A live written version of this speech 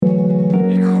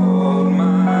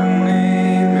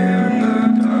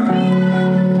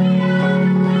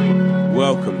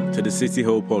the City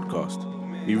Hill podcast.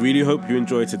 We really hope you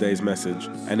enjoyed today's message,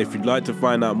 and if you'd like to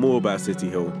find out more about City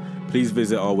Hill, please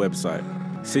visit our website,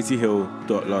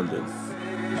 cityhill.london.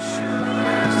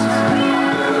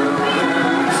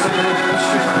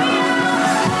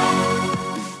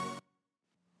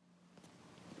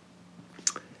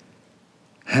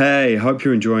 Hey, hope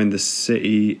you're enjoying the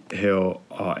City Hill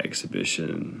art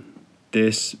exhibition.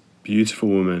 This beautiful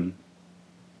woman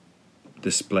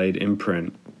displayed in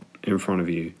print in front of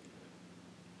you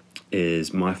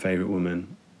is my favourite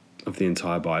woman of the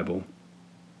entire Bible.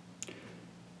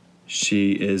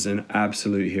 She is an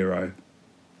absolute hero.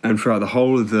 And throughout the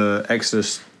whole of the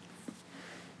Exodus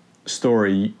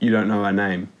story, you don't know her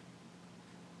name.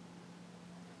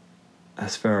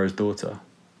 That's Pharaoh's daughter.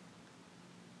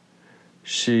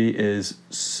 She is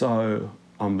so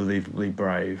unbelievably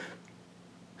brave,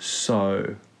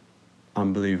 so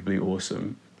unbelievably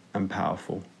awesome and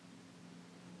powerful.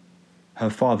 Her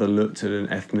father looked at an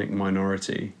ethnic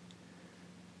minority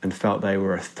and felt they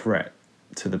were a threat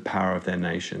to the power of their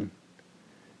nation.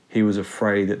 He was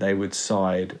afraid that they would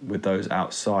side with those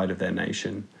outside of their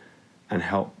nation and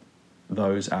help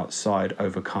those outside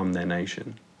overcome their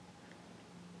nation.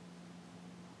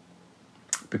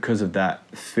 Because of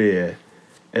that fear,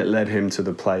 it led him to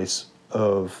the place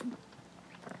of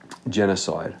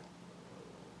genocide.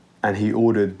 And he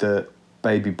ordered that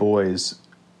baby boys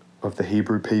of the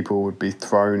Hebrew people would be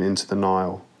thrown into the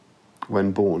Nile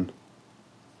when born.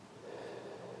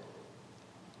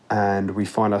 And we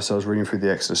find ourselves reading through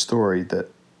the Exodus story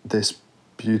that this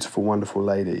beautiful, wonderful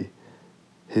lady,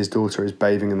 his daughter, is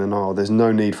bathing in the Nile. There's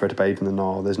no need for her to bathe in the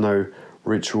Nile. There's no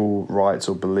ritual rites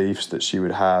or beliefs that she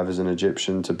would have as an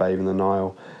Egyptian to bathe in the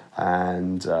Nile.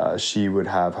 And she would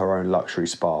have her own luxury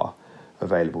spa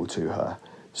available to her.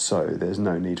 So there's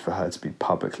no need for her to be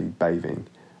publicly bathing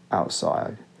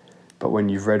outside. But when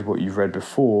you've read what you've read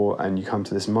before and you come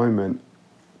to this moment,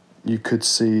 you could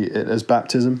see it as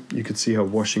baptism. You could see her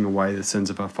washing away the sins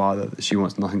of her father that she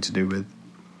wants nothing to do with.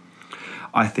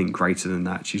 I think greater than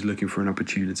that, she's looking for an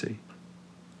opportunity.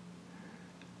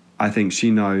 I think she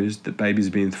knows that babies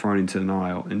are being thrown into the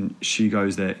Nile, and she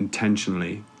goes there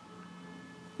intentionally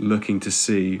looking to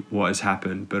see what has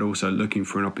happened, but also looking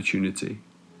for an opportunity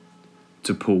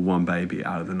to pull one baby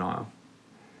out of the Nile.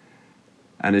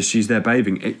 And as she's there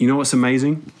bathing, you know what's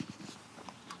amazing?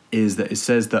 Is that it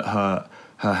says that her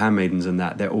handmaidens and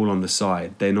that, they're all on the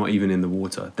side. They're not even in the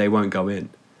water. They won't go in.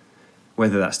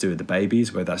 Whether that's to do with the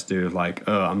babies, whether that's to do with like,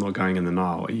 oh, I'm not going in the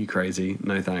Nile. Are you crazy?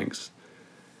 No thanks.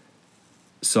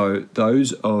 So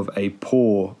those of a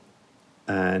poor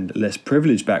and less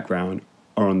privileged background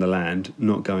are on the land,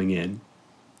 not going in.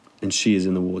 And she is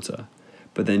in the water.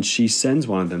 But then she sends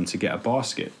one of them to get a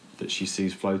basket that she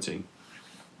sees floating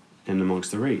in amongst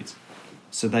the reeds.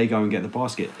 So they go and get the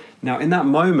basket. Now, in that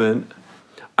moment,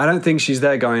 I don't think she's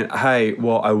there going, hey,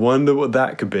 well, I wonder what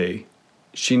that could be.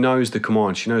 She knows the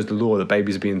command. She knows the law that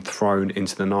babies are being thrown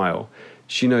into the Nile.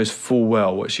 She knows full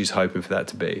well what she's hoping for that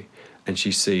to be. And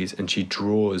she sees and she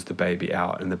draws the baby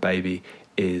out. And the baby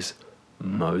is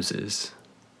Moses.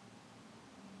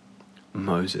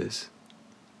 Moses.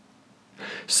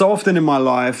 So often in my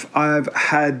life, I've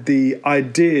had the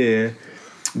idea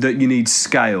that you need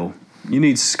scale. You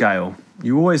need scale.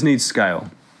 You always need scale.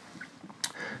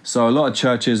 So a lot of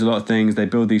churches, a lot of things, they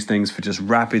build these things for just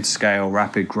rapid scale,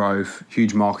 rapid growth,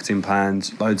 huge marketing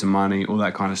plans, loads of money, all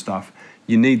that kind of stuff.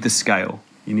 You need the scale.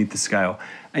 You need the scale.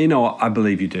 And you know what? I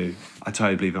believe you do. I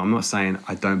totally believe it. I'm not saying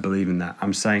I don't believe in that.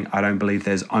 I'm saying I don't believe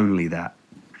there's only that.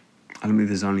 I don't believe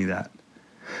there's only that.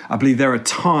 I believe there are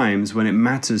times when it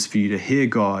matters for you to hear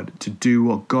God, to do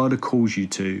what God calls you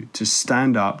to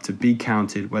stand up, to be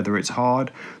counted, whether it's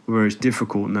hard, whether it's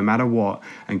difficult, no matter what,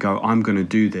 and go, I'm going to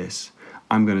do this.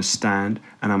 I'm going to stand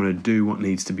and I'm going to do what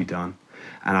needs to be done.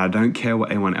 And I don't care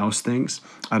what anyone else thinks.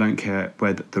 I don't care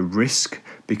whether the risk,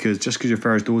 because just because you're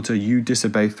Pharaoh's daughter, you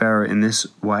disobey Pharaoh in this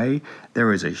way,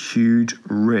 there is a huge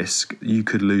risk you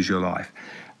could lose your life.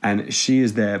 And she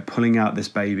is there pulling out this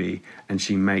baby, and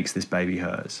she makes this baby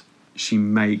hers. She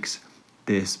makes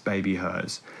this baby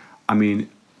hers. I mean,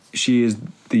 she is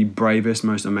the bravest,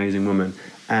 most amazing woman.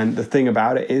 And the thing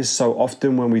about it is, so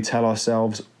often when we tell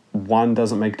ourselves one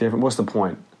doesn't make a difference, what's the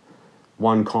point?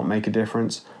 One can't make a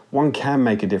difference. One can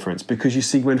make a difference, because you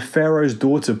see, when Pharaoh's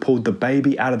daughter pulled the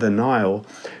baby out of the Nile,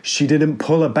 she didn't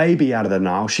pull a baby out of the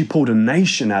Nile, she pulled a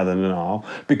nation out of the Nile,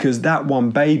 because that one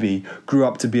baby grew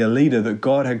up to be a leader that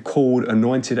God had called,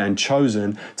 anointed, and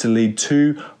chosen to lead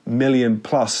 2 million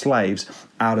plus slaves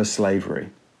out of slavery.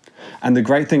 And the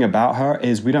great thing about her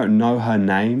is we don't know her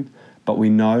name, but we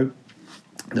know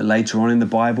that later on in the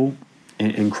Bible,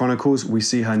 in Chronicles, we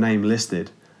see her name listed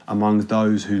among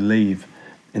those who leave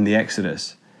in the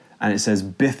Exodus. And it says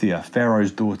Bithiah,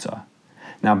 Pharaoh's daughter.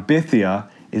 Now, Bithiah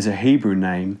is a Hebrew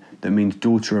name that means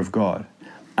daughter of God.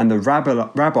 And the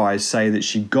rabbis say that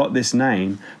she got this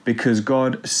name because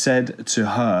God said to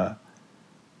her,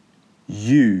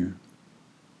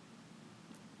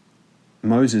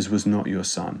 Moses was not your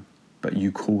son, but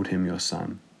you called him your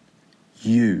son.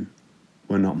 You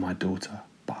were not my daughter,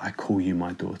 but I call you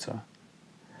my daughter.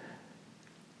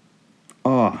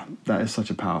 Ah, that is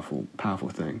such a powerful, powerful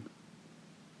thing.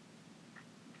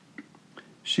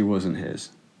 She wasn't his,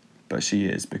 but she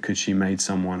is because she made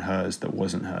someone hers that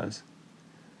wasn't hers.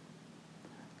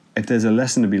 If there's a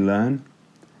lesson to be learned,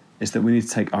 it's that we need to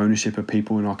take ownership of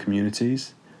people in our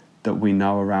communities that we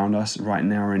know around us right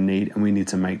now are in need, and we need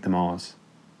to make them ours.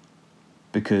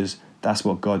 Because that's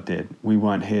what God did. We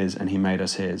weren't his, and he made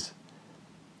us his.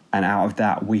 And out of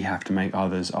that, we have to make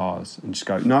others ours. And just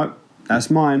go, no, that's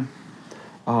mine.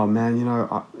 Oh man,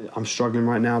 I'm struggling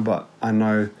right now, but I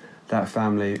know that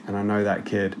family and I know that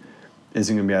kid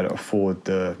isn't going to be able to afford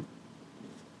the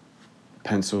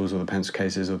pencils or the pencil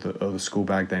cases or the school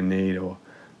bag they need or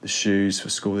the shoes for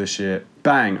school this year.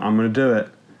 Bang, I'm going to do it.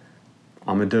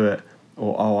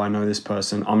 Or, oh, I know this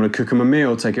person. I'm going to cook them a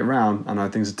meal, take it round. I know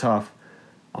things are tough.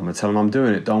 I'm going to tell them I'm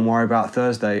doing it. Don't worry about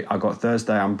Thursday. I got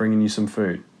Thursday. I'm bringing you some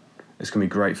food. It's going to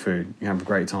be great food. You have a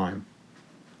great time.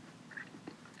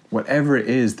 Whatever it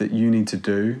is that you need to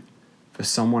do for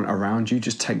someone around you,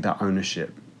 just take that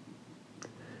ownership.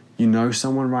 You know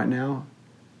someone right now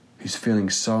who's feeling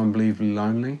so unbelievably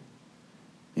lonely?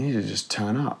 You need to just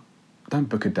turn up. Don't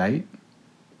book a date.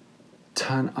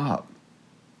 Turn up.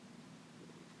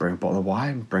 Bring a bottle of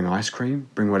wine, bring ice cream,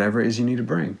 bring whatever it is you need to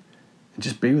bring. And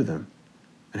just be with them.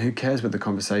 And who cares whether the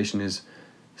conversation is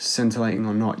scintillating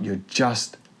or not? You're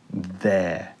just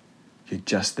there. You're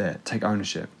just there. Take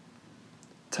ownership.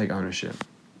 Take ownership.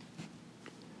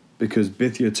 Because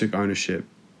Bithiah took ownership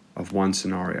of one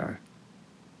scenario,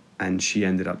 and she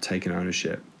ended up taking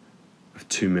ownership of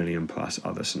 2 million plus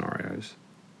other scenarios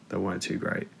that weren't too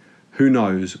great. Who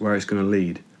knows where it's going to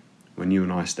lead when you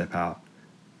and I step out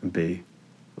and be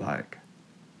like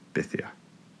Bithiah.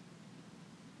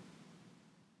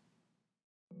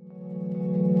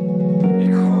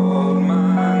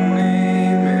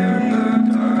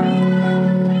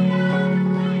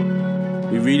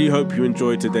 We really hope you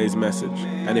enjoyed today's message,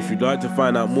 and if you'd like to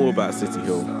find out more about City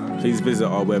Hill, please visit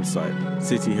our website,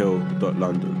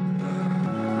 cityhill.london.